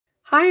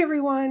Hi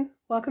everyone,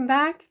 welcome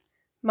back.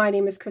 My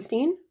name is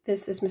Christine,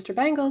 this is Mr.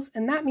 Bangles,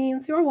 and that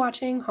means you're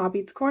watching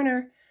Hobby's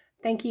Corner.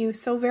 Thank you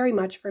so very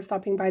much for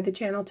stopping by the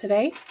channel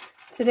today.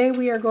 Today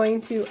we are going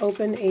to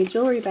open a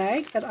jewelry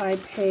bag that I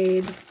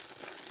paid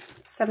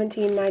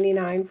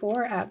 $17.99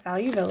 for at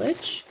Value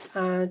Village,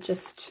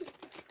 just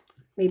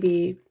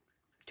maybe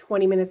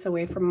 20 minutes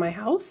away from my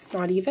house,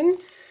 not even.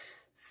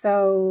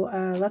 So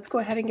let's go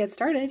ahead and get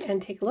started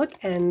and take a look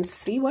and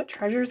see what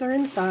treasures are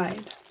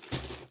inside.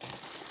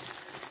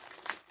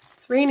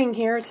 It's raining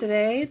here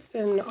today. It's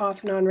been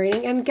off and on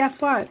raining, and guess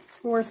what?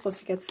 We're supposed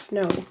to get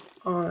snow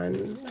on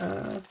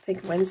I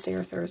think Wednesday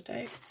or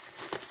Thursday.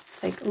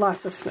 Like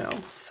lots of snow.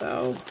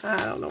 So I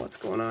don't know what's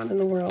going on in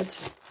the world.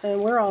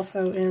 And we're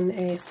also in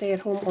a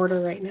stay-at-home order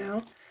right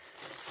now.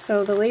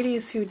 So the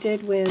ladies who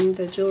did win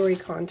the jewelry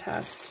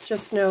contest,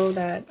 just know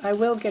that I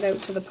will get out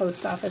to the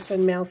post office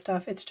and mail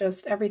stuff. It's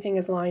just everything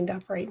is lined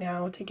up right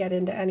now to get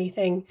into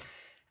anything.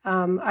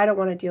 I don't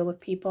want to deal with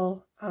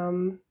people,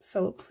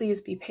 so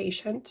please be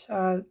patient.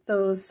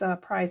 Those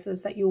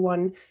prizes that you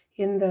won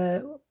in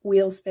the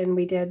wheel spin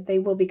we did, they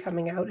will be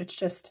coming out. It's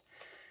just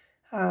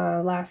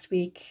last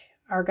week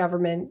our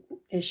government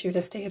issued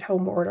a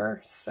stay-at-home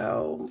order,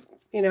 so,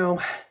 you know,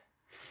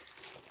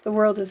 the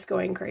world is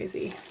going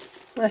crazy.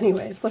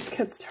 Anyways, let's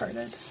get started.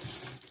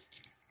 This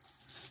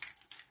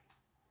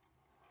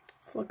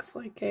looks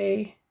like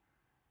a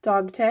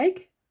dog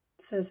tag.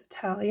 It says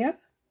Italia.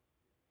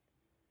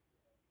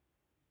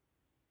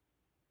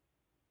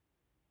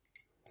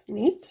 It's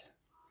neat.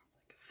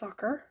 Like a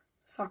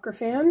soccer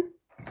fan.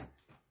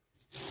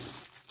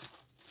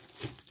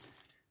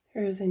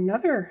 Here's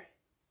another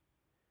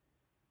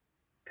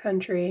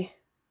country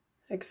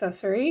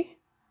accessory.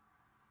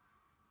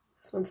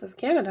 This one says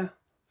Canada.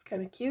 It's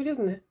kind of cute,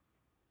 isn't it?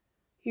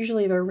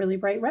 Usually they're really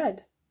bright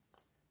red.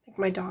 I think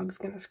my dog's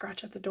going to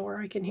scratch at the door.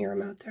 I can hear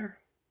him out there.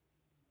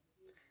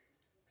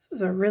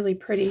 This is a really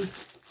pretty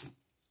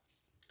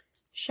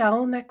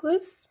shell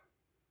necklace.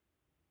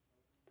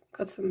 It's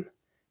got some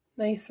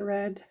nice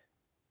red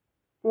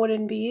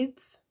wooden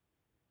beads.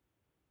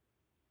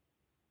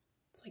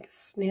 It's like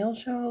snail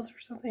shells or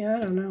something.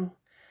 I don't know.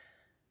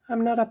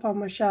 I'm not up on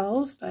my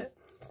shells, but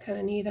it's kind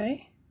of neat, eh?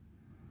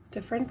 It's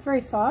different. It's very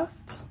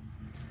soft.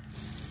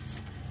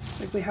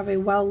 Like we have a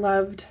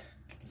well-loved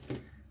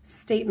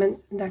statement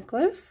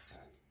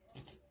necklace.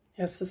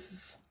 Yes, this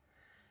is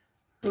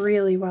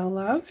really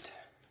well-loved.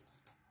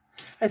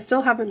 I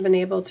still haven't been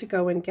able to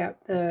go and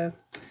get the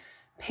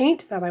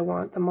paint that I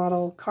want, the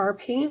model car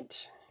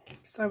paint.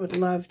 So I would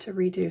love to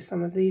redo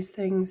some of these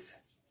things.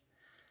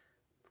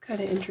 It's kind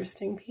of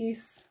interesting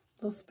piece.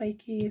 Little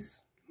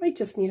spikies. Might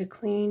just need a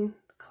clean.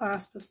 The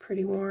clasp is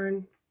pretty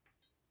worn.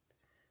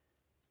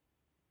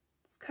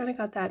 It's kind of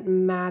got that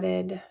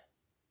matted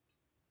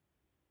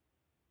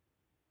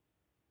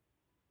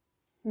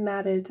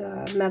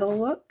metal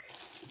look.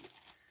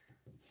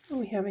 And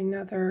we have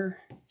another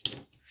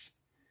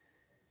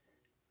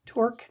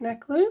torque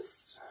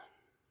necklace.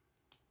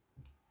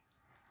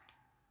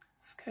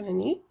 It's kind of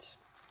neat.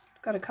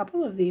 I've got a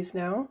couple of these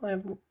now. I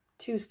have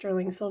two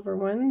sterling silver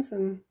ones,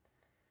 and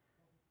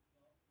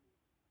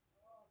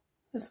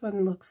this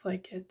one looks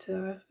like it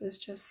is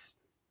just,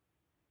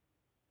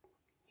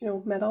 you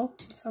know, metal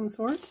of some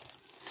sort.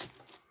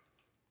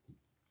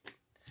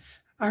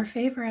 Our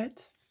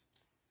favorite.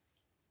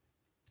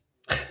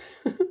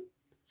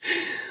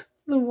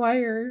 The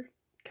wire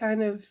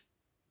kind of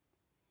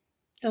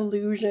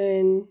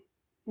illusion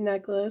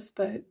necklace,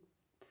 but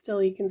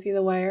still you can see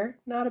the wire.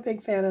 Not a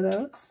big fan of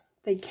those.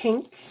 They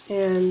kink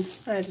and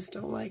I just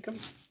don't like them.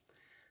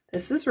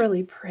 This is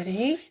really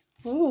pretty.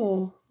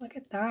 Oh, look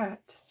at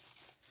that.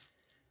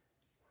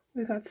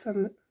 We've got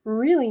some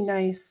really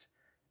nice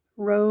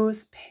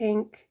rose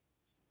pink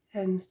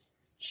and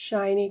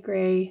shiny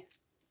gray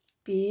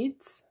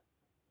beads.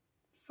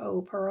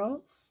 Faux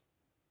pearls.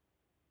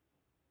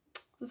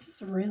 This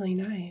is really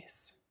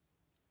nice.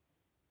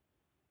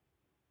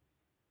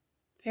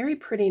 Very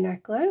pretty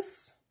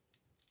necklace.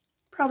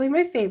 Probably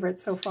my favorite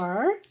so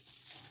far.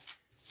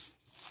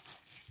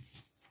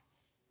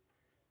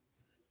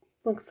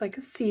 Looks like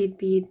a seed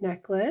bead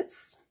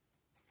necklace.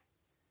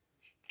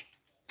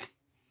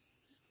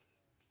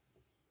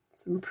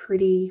 Some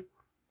pretty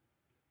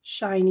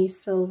shiny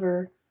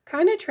silver,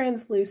 kind of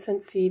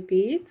translucent seed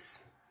beads.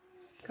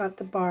 Got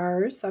the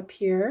bars up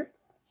here.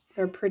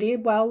 They're pretty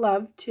well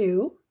loved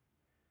too.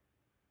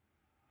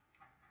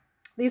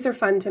 These are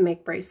fun to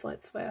make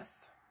bracelets with.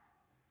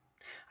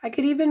 I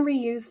could even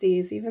reuse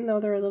these, even though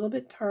they're a little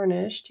bit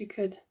tarnished. You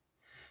could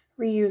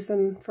reuse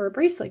them for a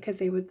bracelet because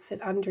they would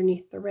sit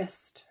underneath the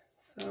wrist.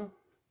 So,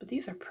 but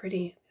these are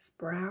pretty. It's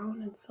brown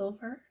and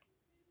silver.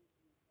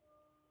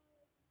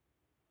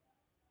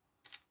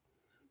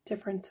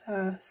 Different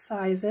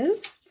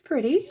sizes. It's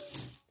pretty.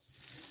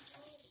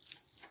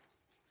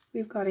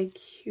 We've got a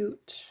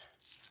cute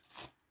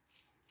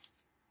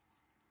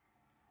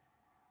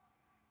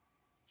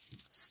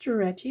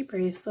stretchy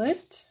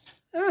bracelet.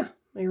 Ah,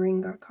 my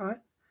ring got caught.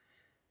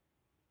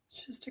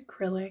 It's just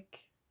acrylic,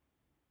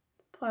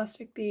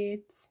 plastic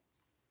beads.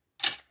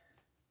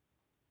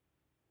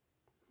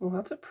 Well,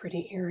 that's a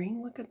pretty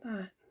earring. Look at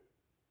that.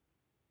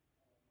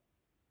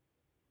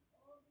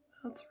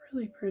 That's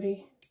really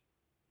pretty.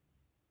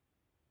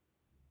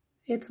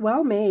 It's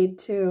well made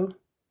too.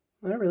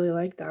 I really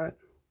like that.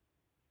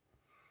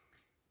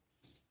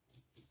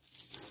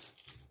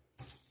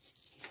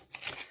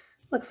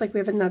 Looks like we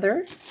have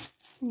another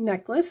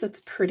necklace.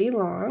 It's pretty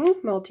long,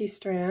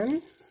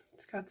 multi-strand.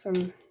 It's got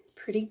some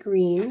pretty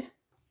green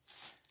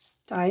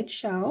dyed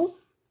shell.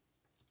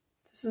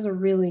 This is a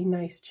really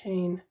nice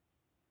chain.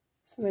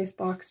 It's a nice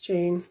box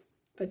chain,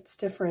 but it's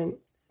different.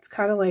 It's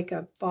kind of like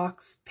a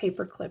box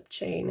paperclip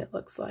chain, it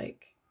looks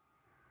like.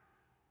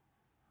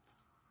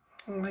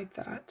 I like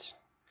that.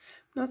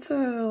 Not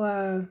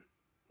so,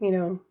 you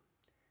know,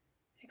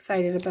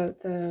 excited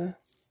about the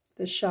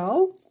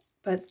shell,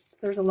 but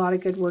there's a lot of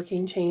good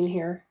working chain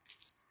here.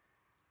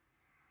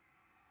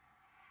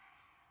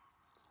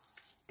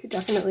 Could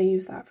definitely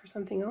use that for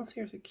something else.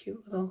 Here's a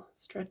cute little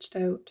stretched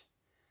out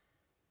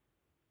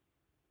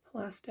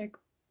plastic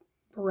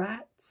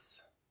Bratz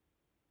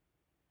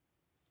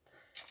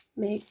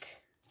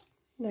make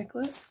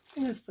necklace.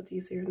 I'm gonna just put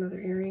these here, another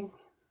earring.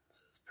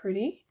 This is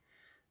pretty.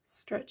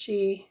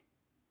 Stretchy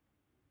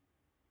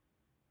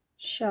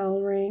shell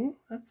ring.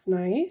 That's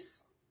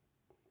nice.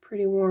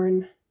 Pretty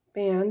worn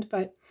band,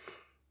 but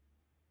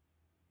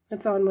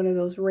it's on one of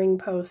those ring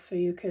posts, so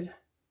you could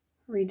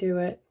redo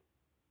it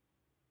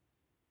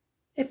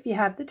if you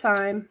had the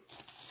time.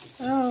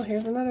 Oh,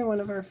 here's another one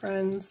of our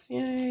friends.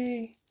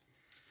 Yay!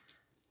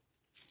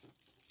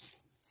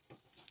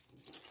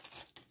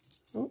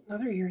 Oh,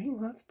 another earring.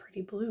 Well, that's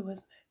pretty blue, isn't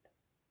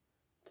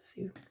it? To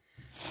see,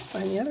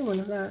 find the other one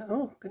of that.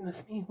 Oh,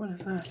 goodness me, what is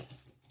that?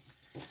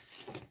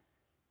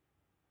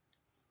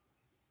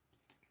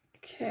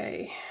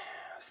 Okay,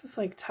 this is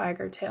like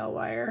tiger tail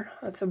wire.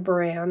 That's a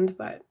brand,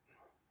 but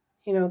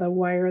you know, the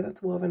wire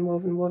that's woven,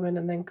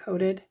 and then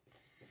coated.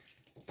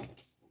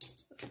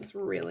 This is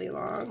really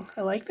long.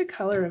 I like the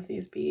color of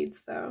these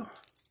beads though.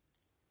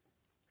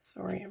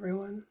 Sorry,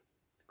 everyone.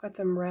 Got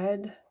some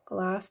red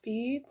glass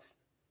beads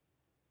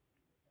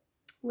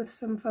with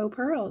some faux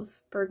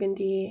pearls,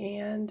 burgundy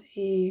and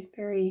a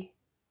very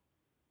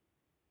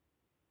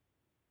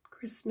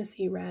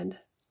Christmassy red.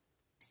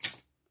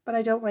 But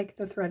I don't like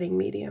the threading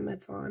medium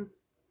it's on.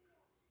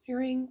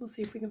 Earring, we'll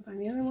see if we can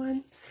find the other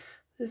one.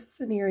 This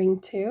is an earring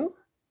too.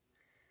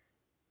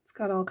 It's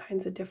got all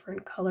kinds of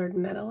different colored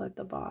metal at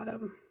the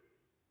bottom.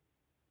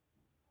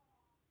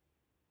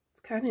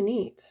 It's kind of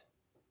neat.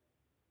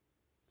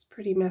 It's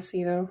pretty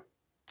messy though.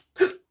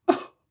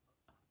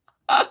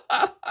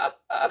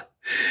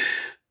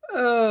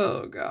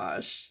 Oh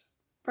gosh.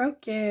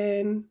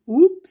 Broken.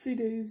 Whoopsie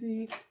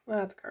daisy.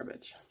 That's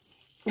garbage.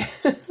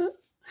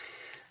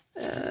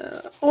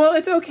 Well,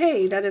 it's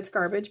okay that it's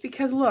garbage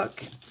because look,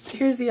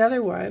 here's the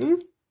other one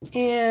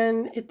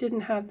and it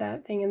didn't have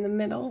that thing in the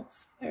middle.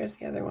 So there's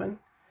the other one.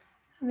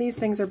 And these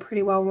things are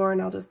pretty well worn.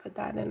 I'll just put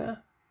that in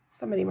a,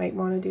 somebody might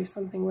want to do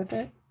something with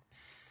it.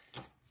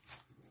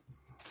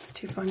 It's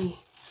too funny.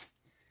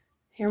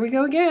 Here we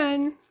go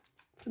again.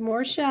 Some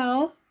more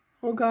shell.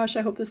 Oh gosh,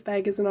 I hope this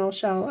bag isn't all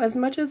shell. As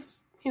much as,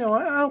 you know,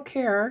 I don't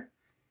care.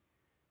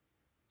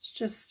 It's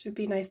just, it'd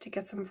be nice to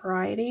get some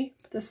variety.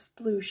 But this is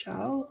blue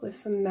shell with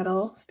some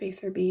metal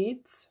spacer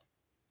beads.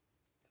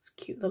 It's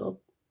cute little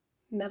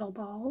metal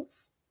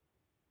balls.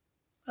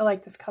 I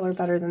like this color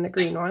better than the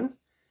green one.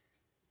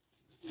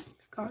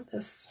 Got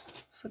this.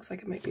 This looks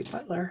like it might be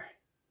Butler.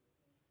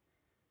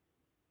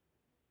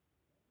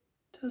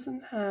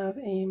 Doesn't have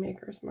a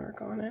maker's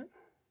mark on it.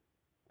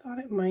 Thought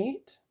it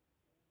might.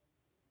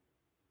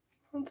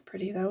 That's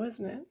pretty though,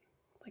 isn't it?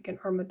 Like an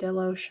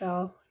armadillo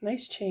shell.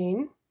 Nice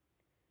chain.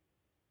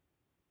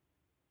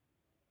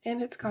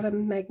 And it's got a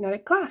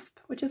magnetic clasp,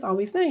 which is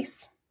always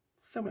nice.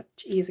 So much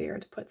easier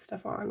to put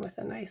stuff on with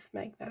a nice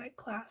magnetic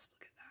clasp.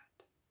 Look at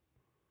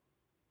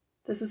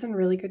that. This is in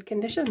really good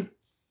condition.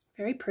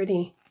 Very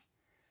pretty.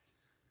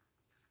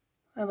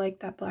 I like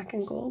that black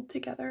and gold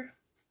together.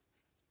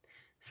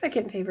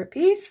 Second favorite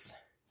piece.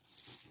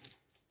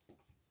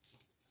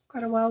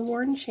 Got a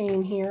well-worn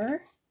chain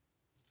here.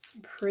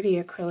 Some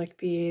pretty acrylic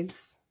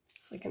beads.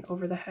 It's like an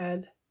over the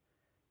head.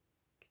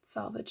 You can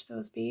salvage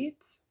those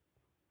beads.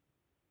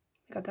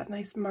 Got that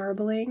nice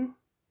marbling.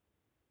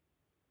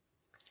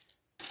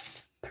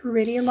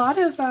 Pretty, a lot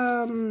of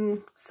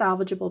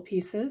salvageable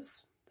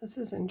pieces. This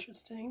is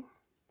interesting.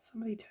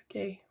 Somebody took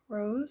a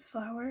rose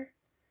flower,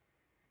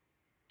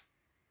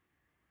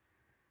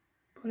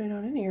 put it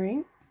on an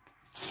earring.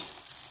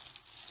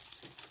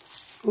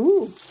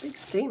 Ooh, big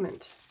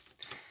statement.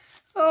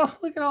 Oh,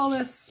 look at all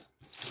this.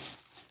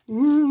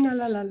 La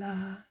la la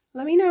la.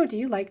 Let me know, do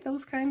you like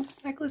those kinds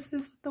of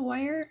necklaces with the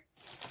wire?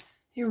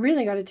 You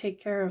really got to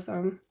take care of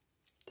them.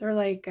 They're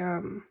like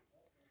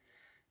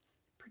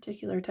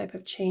particular type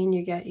of chain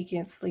you get. You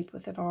can't sleep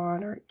with it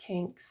on or it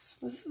kinks.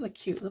 This is a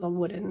cute little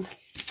wooden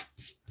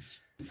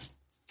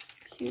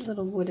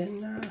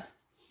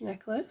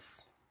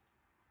necklace.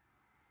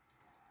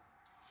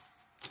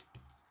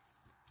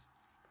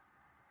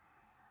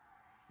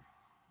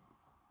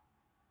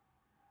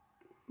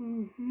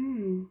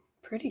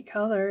 Pretty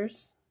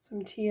colors.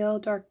 some teal,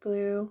 dark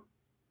blue,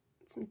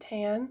 some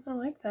tan. I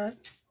like that.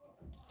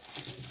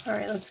 All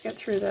right, let's get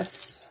through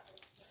this.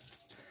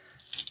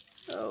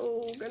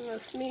 Oh,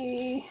 goodness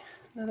me.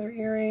 Another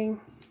earring,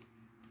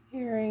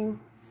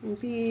 some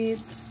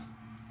beads.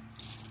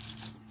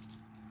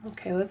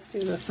 Okay, let's do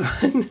this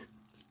one.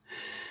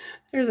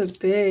 There's a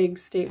big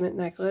statement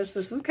necklace.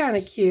 This is kind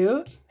of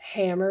cute.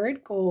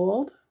 Hammered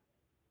gold.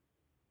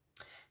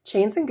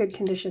 Chain's in good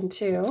condition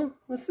too.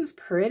 This is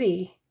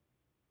pretty.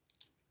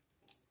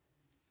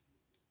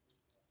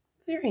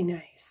 Very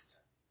nice.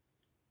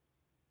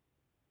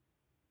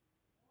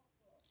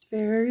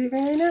 Very,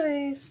 very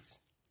nice.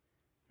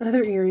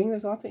 Another earring.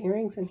 There's lots of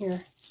earrings in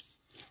here.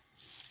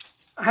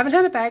 I haven't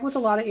had a bag with a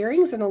lot of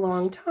earrings in a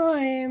long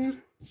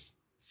time.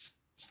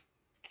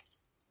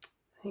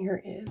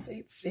 Here is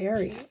a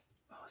very...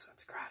 Oh, is that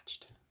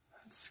scratched?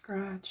 That's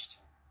scratched.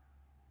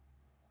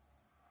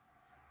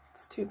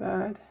 It's too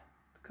bad.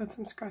 It's got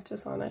some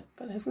scratches on it,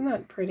 but isn't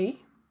that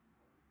pretty?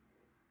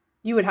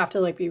 You would have to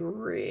like be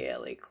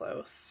really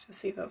close to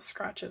see those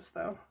scratches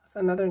though. It's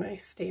another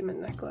nice statement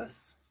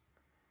necklace.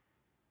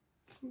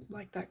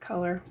 Like that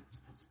color.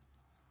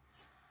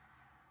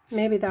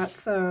 Maybe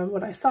that's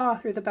what I saw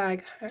through the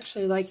bag. I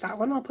actually like that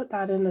one. I'll put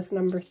that in as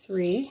number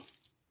 3.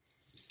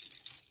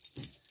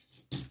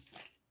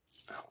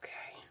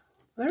 Okay.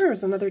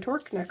 There's another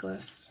Torque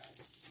necklace.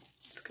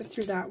 Let's get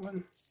through that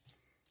one.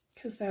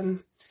 Because then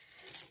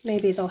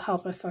maybe they'll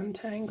help us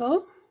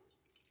untangle.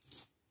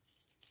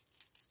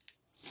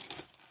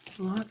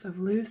 Lots of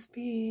loose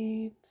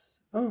beads.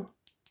 Oh,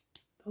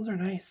 those are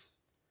nice.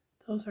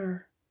 Those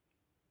are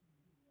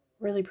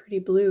really pretty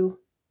blue.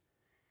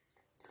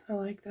 I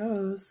like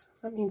those.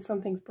 That means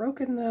something's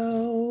broken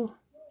though.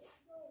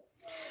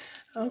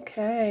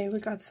 Okay, we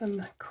got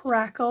some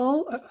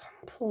crackle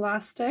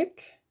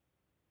plastic.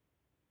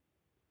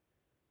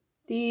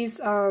 These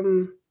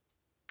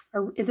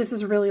this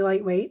is really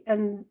lightweight,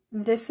 and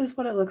this is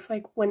what it looks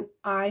like when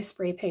I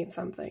spray paint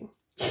something.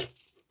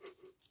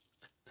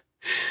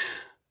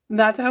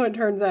 That's how it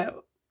turns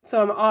out.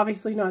 So I'm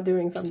obviously not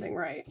doing something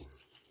right.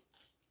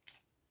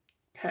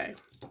 Okay,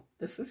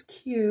 this is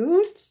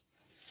cute.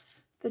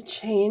 The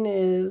chain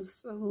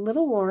is a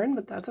little worn,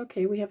 but that's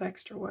okay. We have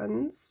extra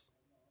ones.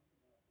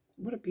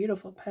 What a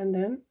beautiful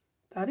pendant.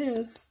 That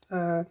is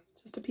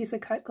just a piece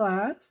of cut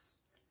glass.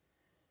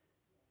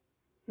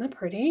 Isn't that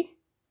pretty?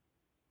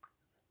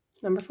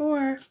 Number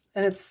 4.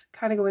 And it's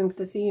kind of going with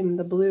the theme,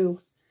 the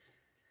blue.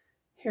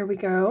 Here we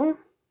go.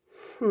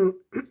 Okay.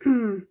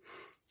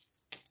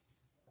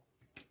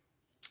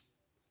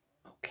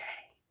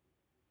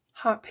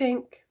 Hot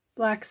pink,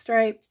 black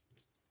stripe.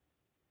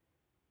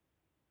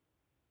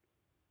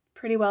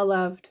 Pretty well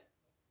loved.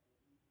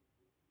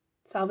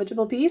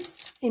 Salvageable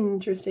piece.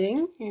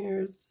 Interesting.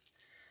 Here's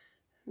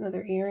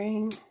another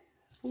earring.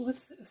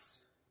 What's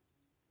this?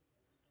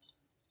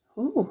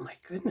 Oh my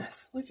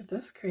goodness. Look at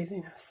this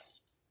craziness.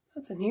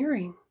 That's an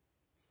earring.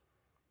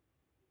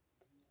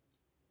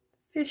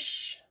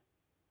 Fish.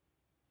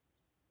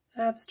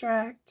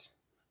 Abstract.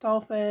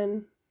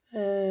 Dolphin.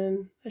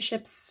 And a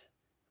ship's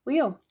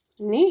wheel.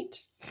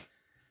 Neat.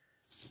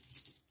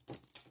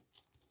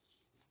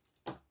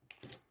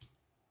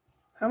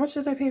 How much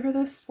did I pay for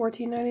this?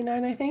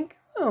 $14.99, I think.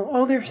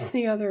 Oh, there's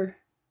the other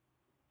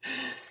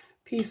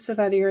piece to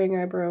that earring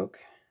I broke.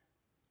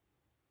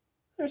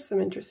 There's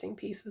some interesting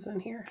pieces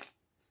in here.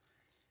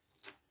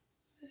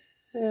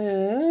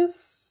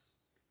 This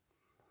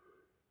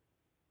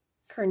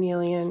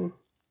carnelian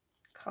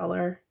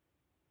color.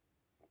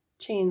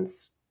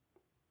 Chains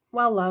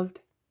well loved.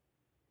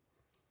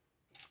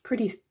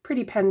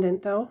 Pretty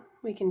pendant though.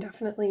 We can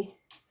definitely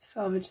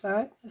salvage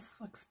that. This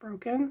looks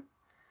broken.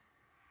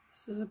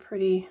 This is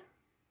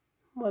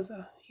was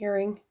a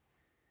earring.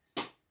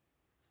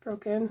 It's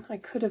broken. I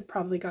could have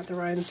probably got the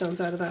rhinestones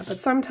out of that, but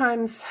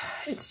sometimes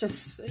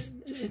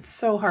it's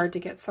so hard to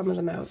get some of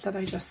them out that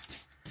I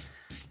just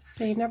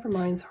say, never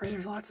mind, sorry,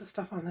 there's lots of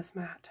stuff on this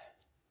mat.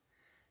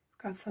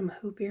 Got some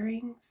hoop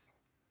earrings.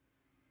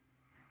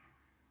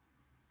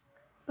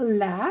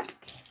 Black.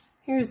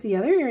 Here's the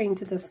other earring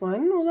to this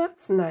one. Well,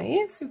 that's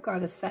nice. We've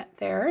got a set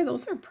there.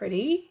 Those are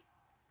pretty.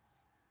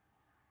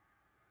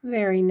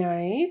 Very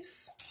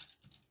nice.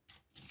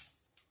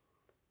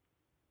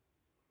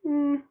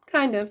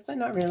 Kind of, but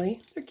not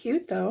really. They're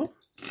cute though.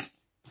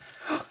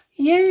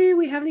 Yay,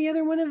 we have the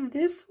other one of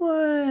this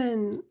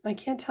one. I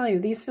can't tell you,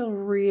 these feel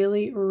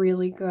really,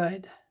 really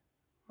good.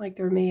 Like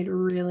they're made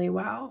really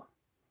well.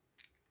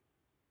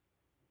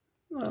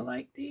 I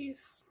like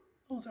these.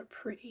 Those are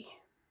pretty.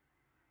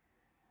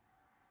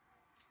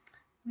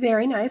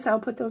 Very nice. I'll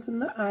put those in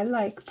the I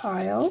like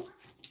pile.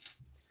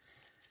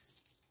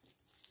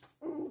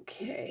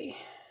 Okay.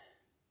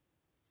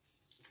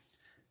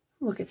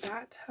 Look at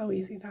that. How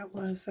easy that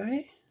was,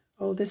 eh?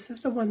 Oh, this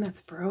is the one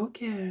that's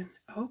broken.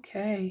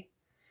 Okay.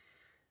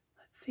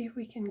 Let's see if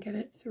we can get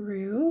it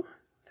through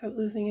without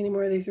losing any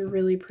more. These are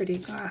really pretty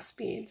glass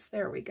beads.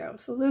 There we go.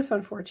 So this,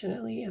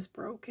 unfortunately, is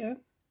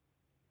broken.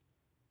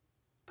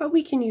 But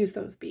we can use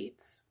those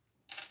beads.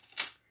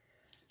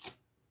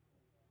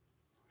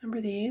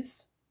 Remember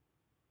these?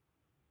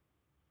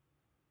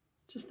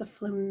 Just the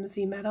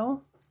flimsy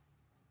metal.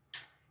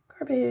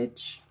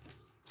 Garbage.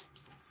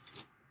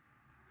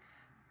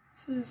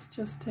 This is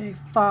just a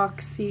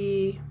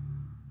foxy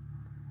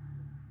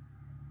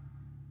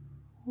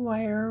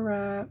wire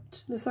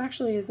wrapped. This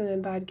actually isn't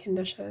in bad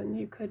condition.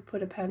 You could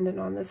put a pendant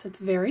on this. It's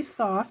very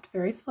soft,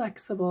 very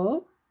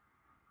flexible.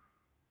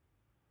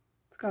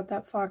 It's got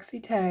that foxy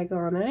tag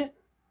on it.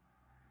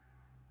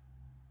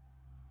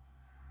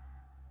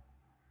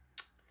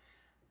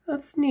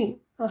 That's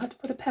neat. I'll have to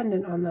put a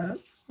pendant on that.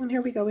 And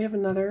here we go. We have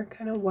another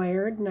kind of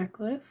wired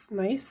necklace.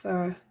 Nice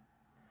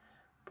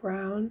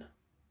brown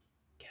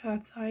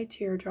cat's eye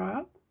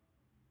teardrop.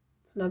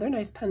 It's another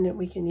nice pendant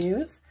we can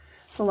use.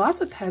 So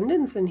lots of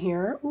pendants in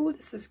here. Oh,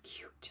 this is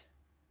cute.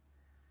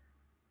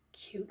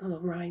 Cute little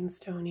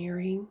rhinestone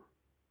earring.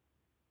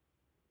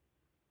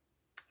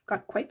 I've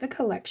got quite the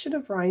collection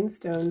of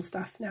rhinestone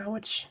stuff now,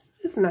 which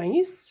is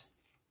nice.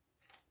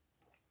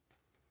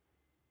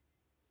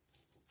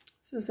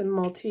 This is a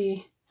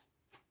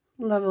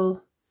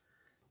multi-level,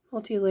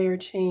 multi-layer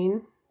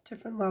chain,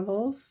 different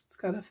levels. It's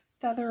got a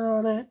feather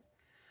on it.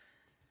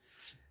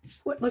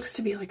 What looks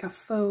to be like a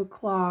faux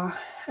claw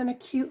and a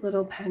cute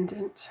little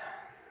pendant.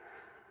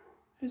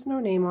 There's no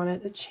name on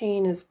it. The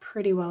chain is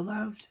pretty well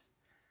loved.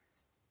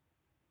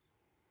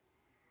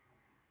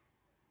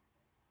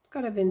 It's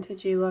got a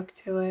vintagey look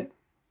to it.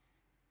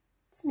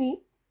 It's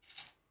neat.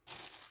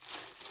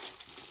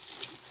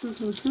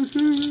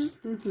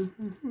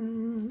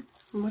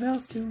 What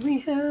else do we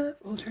have?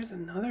 Oh, there's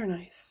another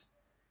nice.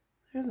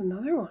 There's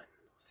another one.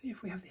 Let's see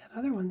if we have the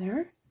other one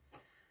there.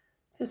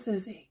 This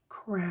is a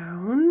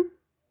crown.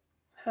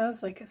 It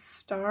has like a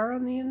star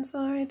on the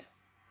inside.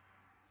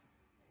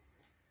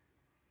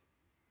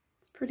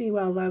 It's pretty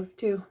well loved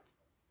too.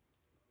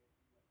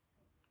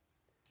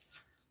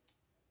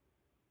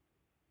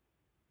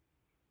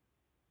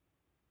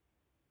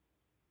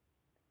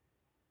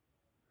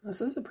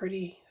 This is a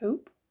pretty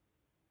hoop.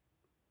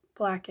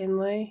 Black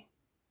inlay.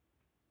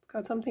 It's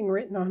got something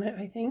written on it,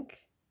 I think.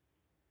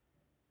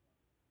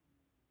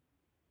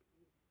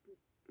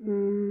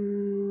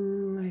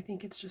 I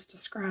think it's just a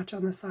scratch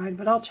on the side,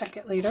 but I'll check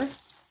it later.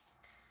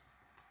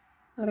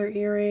 Another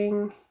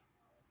earring.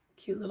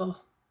 Cute little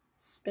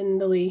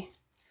spindly.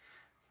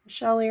 Some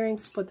shell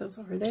earrings. Put those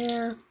over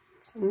there.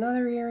 There's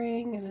another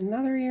earring and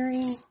another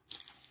earring. It's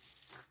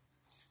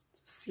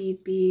a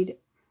seed bead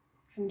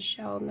and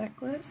shell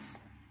necklace.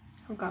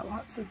 I've got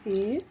lots of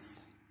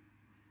these.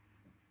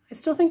 I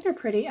still think they're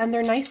pretty and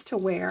they're nice to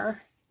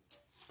wear.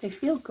 They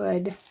feel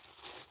good.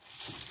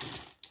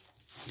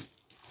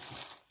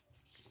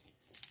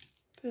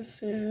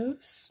 This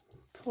is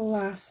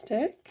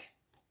plastic.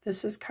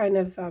 This is kind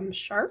of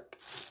sharp.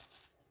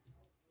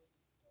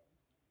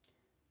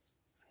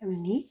 It's kind of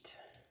neat.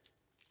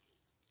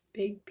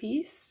 Big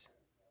piece.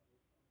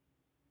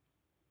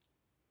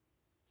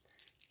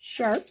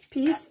 Sharp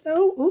piece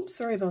though. Oops,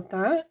 sorry about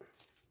that.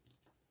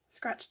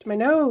 Scratched my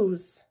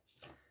nose.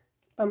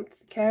 Bumped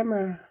the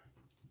camera.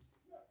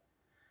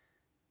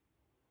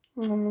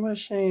 Oh, what a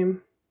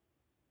shame.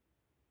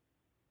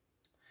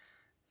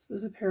 This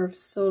was a pair of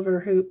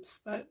silver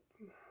hoops, but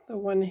the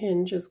one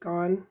hinge is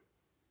gone.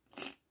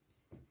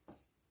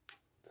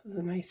 This is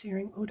a nice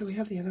earring. Oh, do we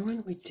have the other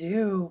one? We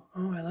do.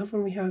 Oh, I love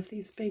when we have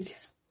these big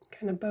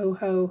kind of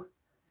boho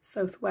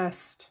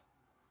Southwest.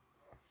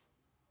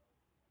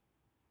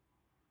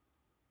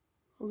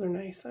 Those are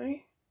nice, eh?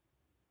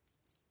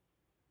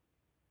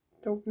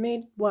 They're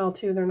made well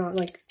too. They're not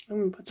like, I'm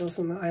gonna put those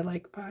in the I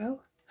like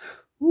pile.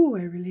 Ooh,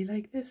 I really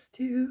like this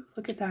too.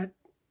 Look at that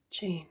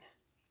chain.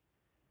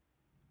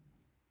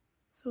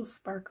 So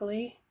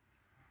sparkly.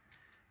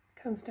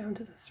 Comes down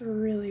to this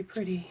really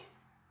pretty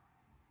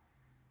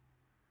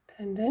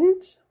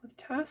pendant with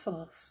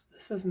tassels.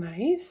 This is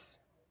nice.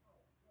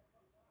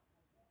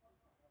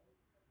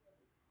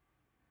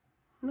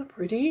 Isn't that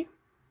pretty?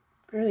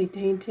 Really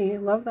dainty. I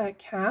love that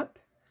cap.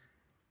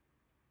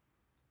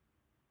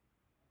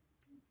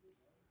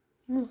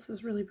 Oh, this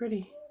is really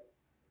pretty.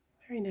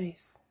 Very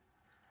nice.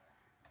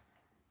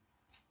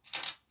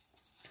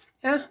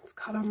 Yeah, it's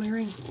caught on my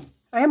ring.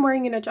 I am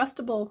wearing an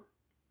adjustable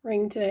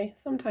ring today.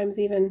 Sometimes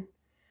even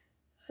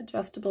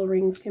adjustable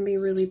rings can be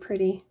really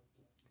pretty.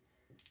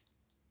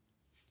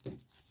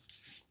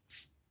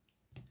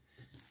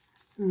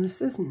 And this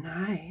is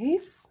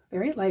nice.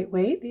 Very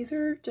lightweight. These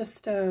are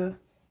just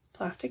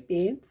plastic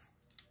beads.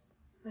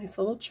 Nice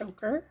little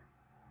choker.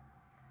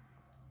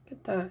 Look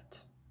at that.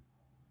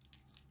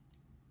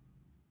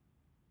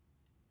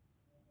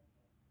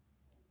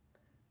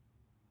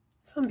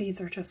 Some beads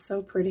are just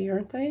so pretty,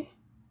 aren't they?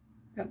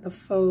 Got the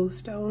faux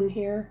stone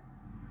here.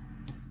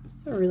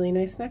 It's a really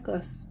nice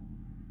necklace.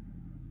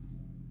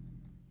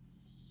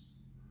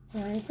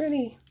 Very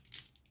pretty.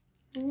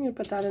 I'm going to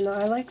put that in the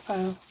I like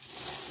pile.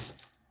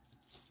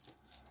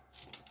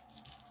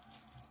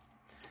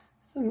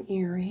 Some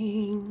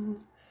earrings.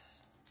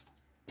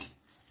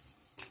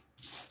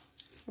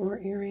 More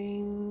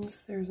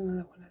earrings. There's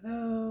another one of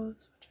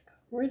those, which I got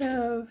rid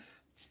of.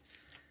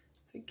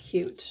 It's a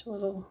cute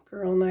little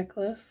girl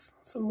necklace.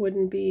 Some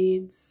wooden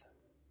beads.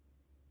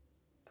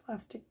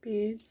 plastic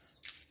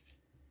beads.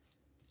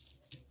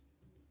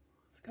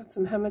 It's got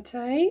some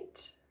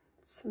hematite,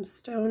 some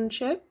stone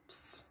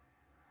chips,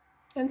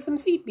 and some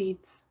seed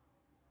beads.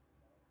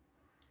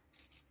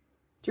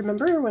 Do you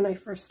remember when I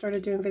first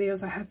started doing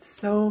videos, I had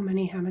so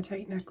many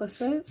hematite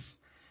necklaces?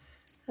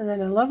 And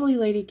then a lovely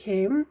lady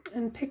came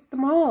and picked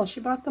them all. She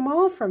bought them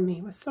all from me.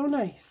 It was so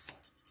nice.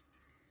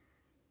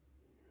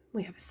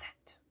 We have a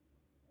set.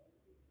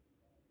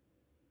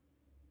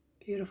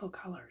 Beautiful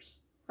colors.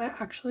 I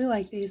actually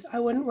like these. I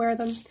wouldn't wear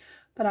them,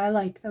 but I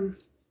like them.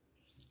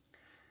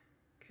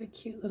 Got a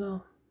cute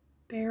little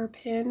bear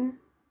pin.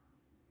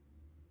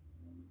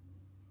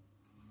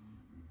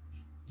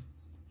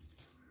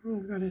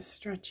 We've got a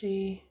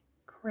stretchy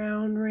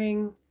crown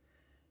ring.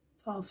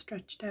 It's all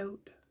stretched out.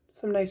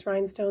 Some nice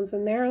rhinestones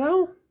in there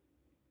though. I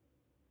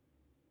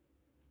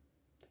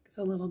think it's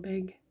a little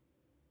big.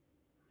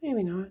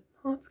 Maybe not.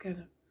 Oh, that's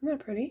good. Isn't that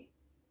pretty?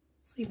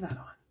 Let's leave that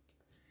on.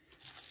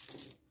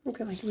 Look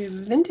at like we have a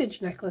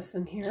vintage necklace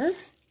in here.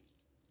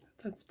 Got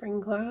that spring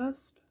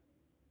clasp.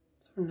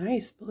 Some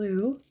nice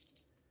blue.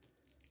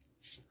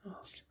 Oh,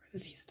 get rid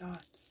of these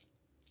dots.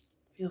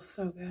 Feels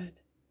so good.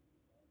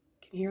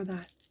 Can you hear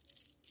that?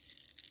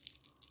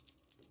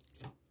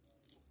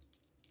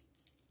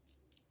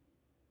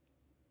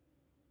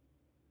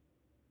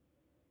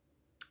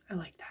 I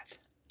like that.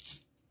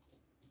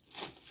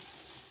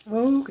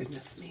 Oh,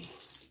 goodness me.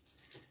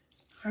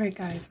 All right,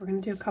 guys, we're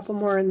going to do a couple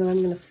more and then I'm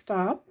going to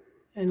stop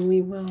and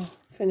we will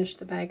finish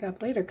the bag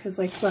up later because,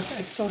 like, look,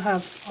 I still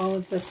have all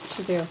of this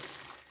to do.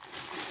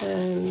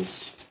 And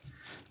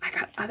I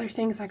got other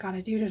things I got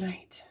to do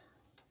tonight.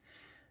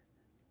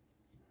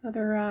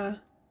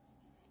 Another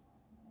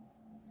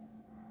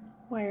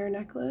wire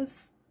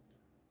necklace,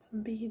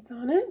 some beads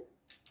on it.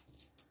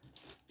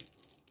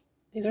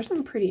 These are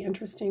some pretty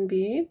interesting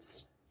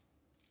beads.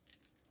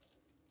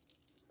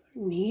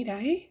 Neat,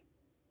 eh?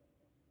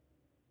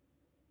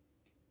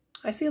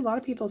 I see a lot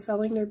of people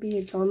selling their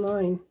beads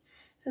online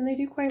and they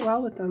do quite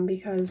well with them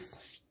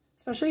because,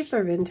 especially if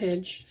they're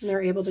vintage and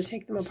they're able to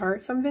take them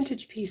apart. Some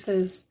vintage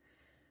pieces,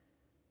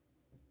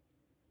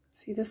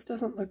 see, this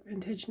doesn't look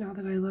vintage now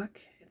that I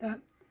look. That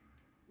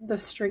the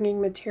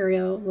stringing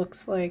material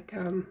looks like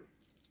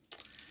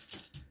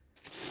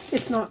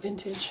it's not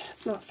vintage,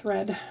 it's not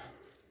thread.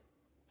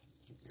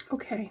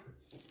 Okay,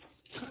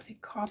 got a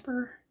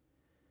copper,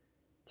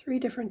 3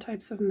 different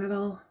types of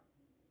metal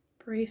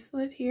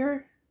bracelet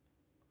here.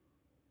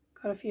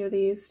 Got a few of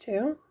these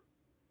too.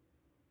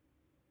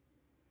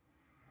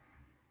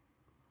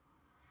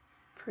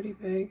 Pretty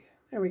big.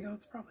 There we go.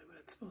 It's probably what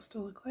it's supposed to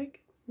look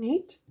like.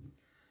 Neat.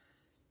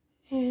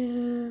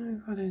 And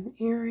we've got an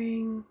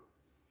earring.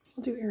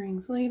 We'll do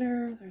earrings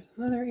later. There's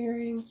another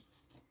earring.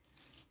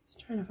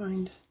 Just trying to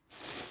find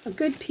a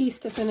good piece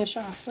to finish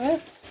off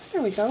with.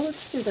 There we go.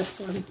 Let's do this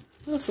one.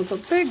 This is a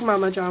big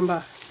Mama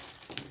Jamba.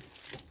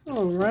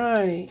 All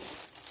right.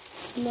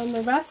 And then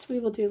the rest we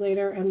will do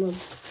later, and we'll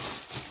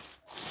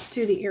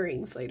do the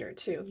earrings later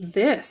too.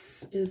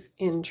 This is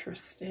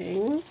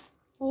interesting.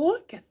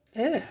 Look at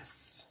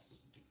this.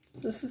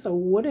 This is a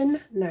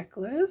wooden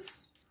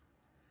necklace.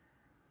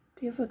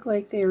 These look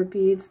like they are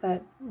beads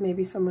that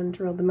maybe someone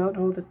drilled them out.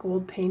 Oh, the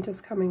gold paint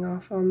is coming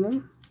off on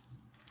them.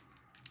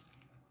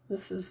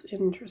 This is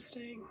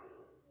interesting.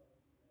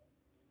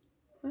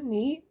 Isn't that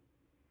neat?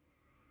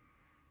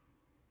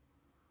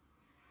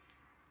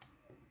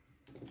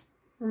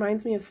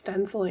 Reminds me of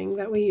stenciling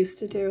that we used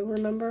to do,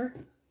 remember?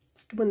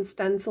 When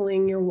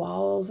stenciling your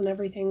walls and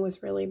everything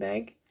was really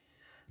big.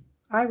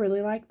 I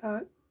really like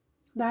that.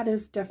 That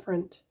is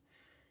different.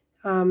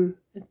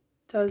 It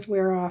does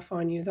wear off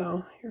on you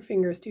though. Your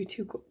fingers do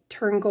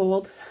turn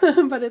gold,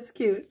 but it's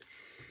cute.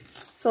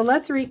 So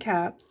let's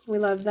recap. We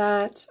love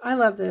that. I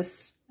love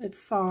this.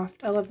 It's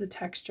soft. I love the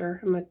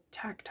texture. I'm a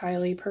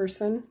tactile-y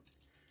person.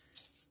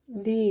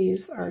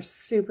 These are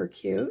super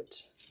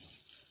cute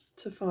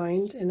to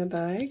find in a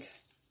bag.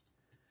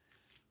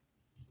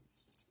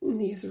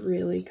 These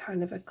really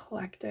kind of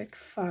eclectic,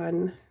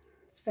 fun,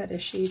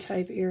 fetishy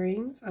type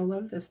earrings. I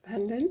love this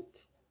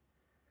pendant.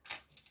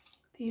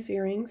 These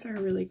earrings are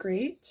really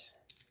great.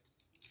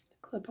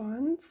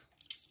 Clip-ons.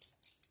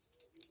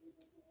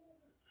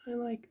 I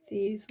like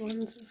these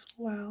ones as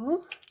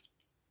well.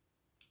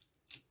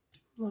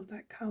 Love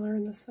that color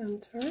in the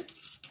center.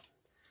 This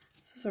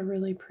is a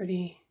really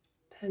pretty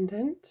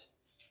pendant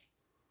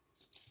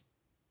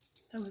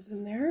that was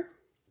in there.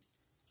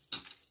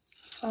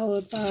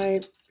 Followed by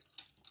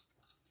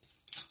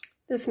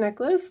this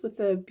necklace with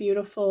the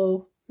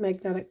beautiful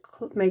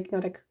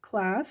magnetic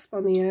clasp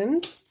on the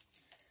end.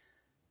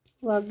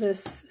 Love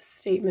this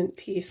statement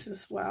piece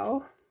as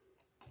well.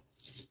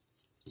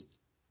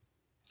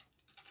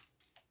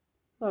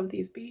 Love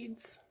these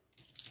beads.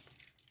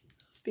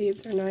 Those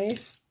beads are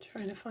nice.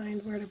 Trying to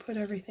find where to put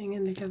everything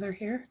in together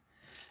here.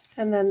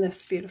 And then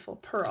this beautiful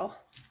pearl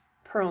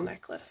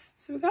necklace.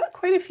 So we got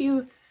quite a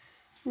few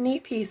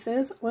neat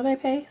pieces. What did I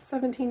pay?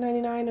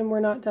 $17.99, and we're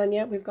not done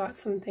yet. We've got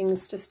some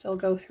things to still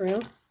go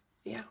through.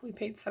 Yeah, we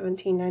paid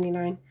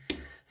 $17.99.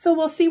 So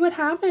we'll see what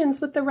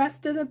happens with the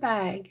rest of the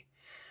bag.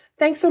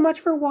 Thanks so much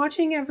for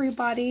watching,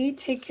 everybody.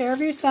 Take care of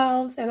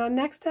yourselves, and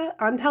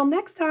until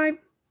next time,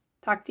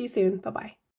 talk to you soon. Bye-bye.